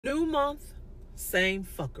New month, same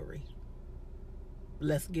fuckery.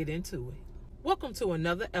 Let's get into it. Welcome to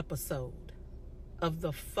another episode of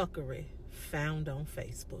the fuckery found on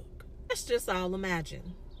Facebook. Let's just all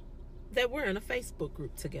imagine that we're in a Facebook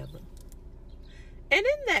group together. And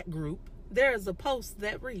in that group, there is a post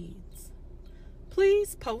that reads,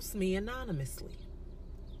 "Please post me anonymously.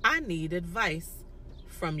 I need advice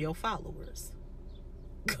from your followers."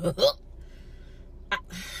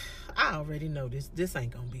 I already know this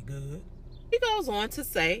ain't gonna be good. He goes on to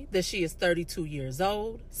say that she is 32 years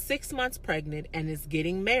old, 6 months pregnant, and is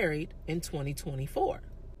getting married in 2024.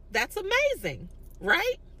 That's amazing,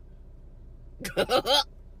 right?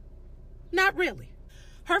 Not really.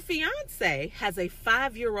 Her fiance has a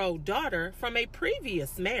 5-year-old daughter from a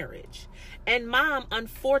previous marriage, and mom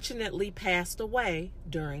unfortunately passed away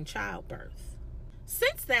during childbirth.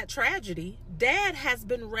 Since that tragedy, dad has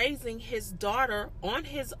been raising his daughter on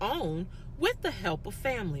his own with the help of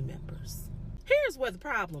family members. Here's where the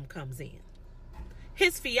problem comes in.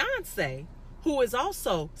 His fiance, who is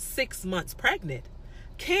also 6 months pregnant,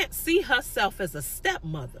 can't see herself as a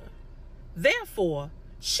stepmother. Therefore,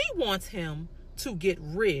 she wants him to get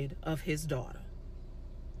rid of his daughter.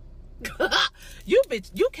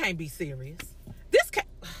 You can't be serious.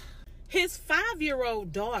 His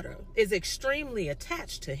 5-year-old daughter is extremely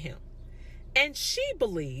attached to him, and she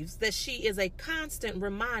believes that she is a constant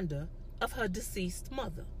reminder of her deceased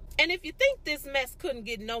mother. And if you think this mess couldn't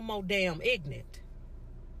get no more damn ignorant,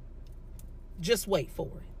 just wait for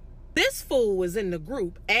it. This fool is in the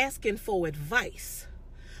group asking for advice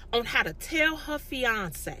on how to tell her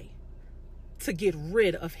fiance to get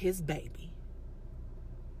rid of his baby.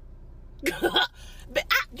 Girl,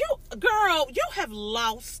 you have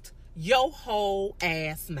lost your whole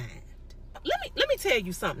ass mind. Let me tell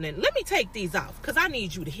you something, and let me take these off because I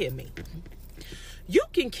need you to hear me. You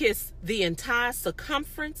can kiss the entire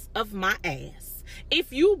circumference of my ass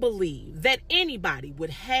if you believe that anybody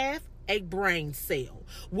with half a brain cell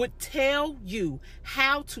would tell you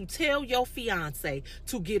how to tell your fiance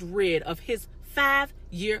to get rid of his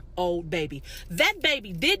 5-year-old baby. That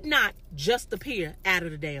baby did not just appear out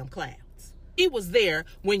of the damn clouds. He was there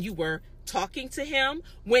when you were talking to him,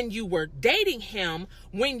 when you were dating him,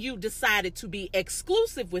 when you decided to be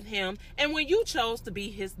exclusive with him, and when you chose to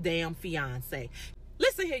be his damn fiance.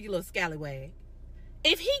 Listen here, you little scallywag.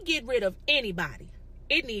 If he get rid of anybody,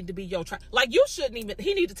 it need to be your Like, you shouldn't even,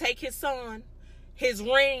 he need to take his son, his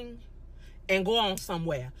ring, and go on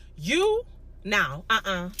somewhere.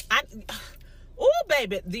 Oh,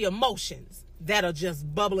 baby, the emotions that are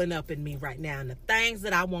just bubbling up in me right now, and the things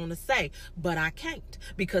that I want to say, but I can't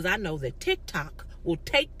because I know that TikTok will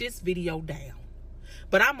take this video down.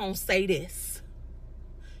 But I'm going to say this.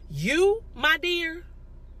 You, my dear,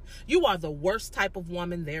 you are the worst type of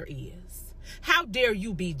woman there is. How dare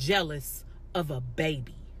you be jealous of a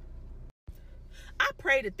baby? I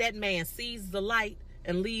pray that man sees the light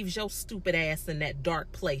and leaves your stupid ass in that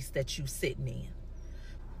dark place that you sitting in.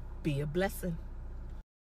 Be a blessing.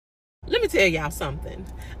 Let me tell y'all something.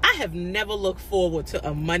 I have never looked forward to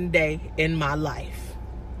a Monday in my life.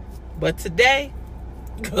 But today,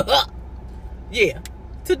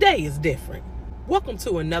 today is different. Welcome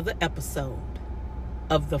to another episode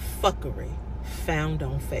of the fuckery found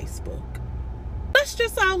on Facebook. Let's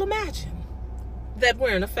just all imagine that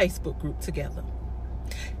we're in a Facebook group together.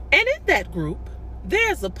 And in that group,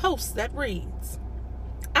 there's a post that reads,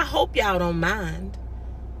 "I hope y'all don't mind,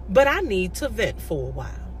 but I need to vent for a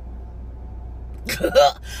while."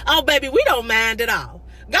 Oh, baby, we don't mind at all.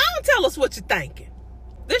 Go on, tell us what you're thinking.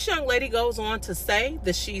 This young lady goes on to say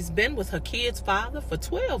that she's been with her kid's father for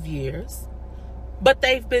 12 years, but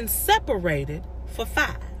they've been separated for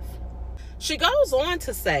 5. She goes on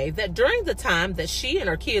to say that during the time that she and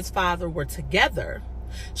her kid's father were together,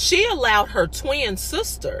 she allowed her twin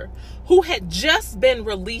sister, who had just been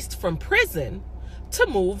released from prison, to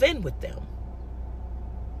move in with them.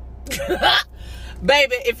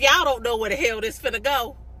 Baby, if y'all don't know where the hell this finna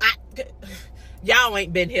go, y'all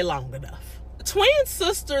ain't been here long enough. Twin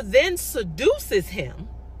sister then seduces him,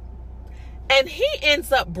 and he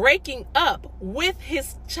ends up breaking up with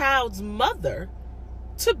his child's mother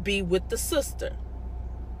to be with the sister.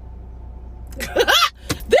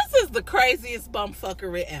 This is the craziest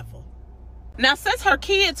bumfuckery ever. Now, since her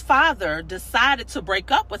kid's father decided to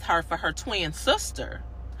break up with her for her twin sister,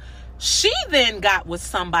 she then got with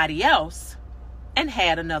somebody else and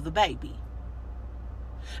had another baby.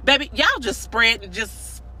 Baby, y'all just spreading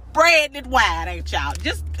it wide, ain't y'all?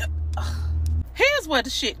 Here's where the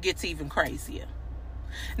shit gets even crazier.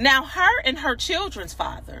 Now, her and her children's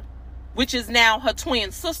father, which is now her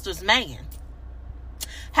twin sister's man,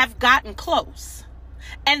 have gotten close.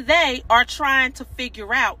 And they are trying to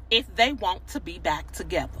figure out if they want to be back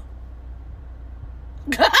together.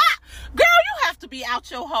 Girl, you have to be out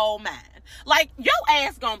your whole mind. Like, your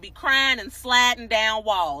ass gonna be crying and sliding down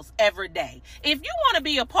walls every day. If you want to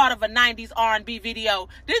be a part of a 90s R&B video,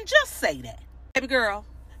 then just say that. Baby girl,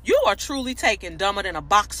 you are truly taking Dumber Than a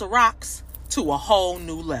Box of Rocks to a whole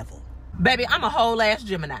new level. Baby, I'm a whole ass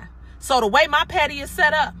Gemini. So the way my patty is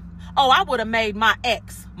set up, I would have made my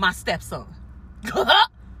ex my stepson.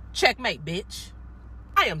 Checkmate, bitch.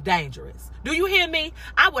 I am dangerous. Do you hear me?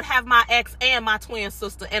 I would have my ex and my twin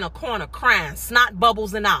sister in a corner crying, snot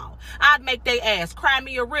bubbles and all. I'd make they ass cry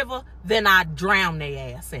me a river, then I'd drown they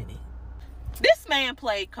ass in it. This man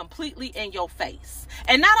played completely in your face.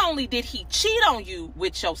 And not only did he cheat on you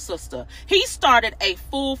with your sister, he started a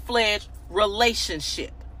full-fledged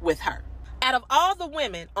relationship with her. Out of all the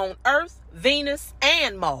women on Earth, Venus,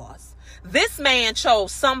 and Mars, this man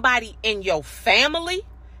chose somebody in your family,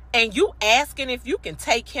 and you asking if you can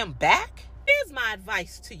take him back? Here's my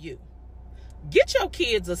advice to you. Get your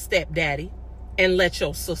kids a stepdaddy and let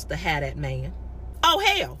your sister have that man. Oh,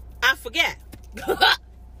 hell, I forgot.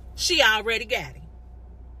 She already got him.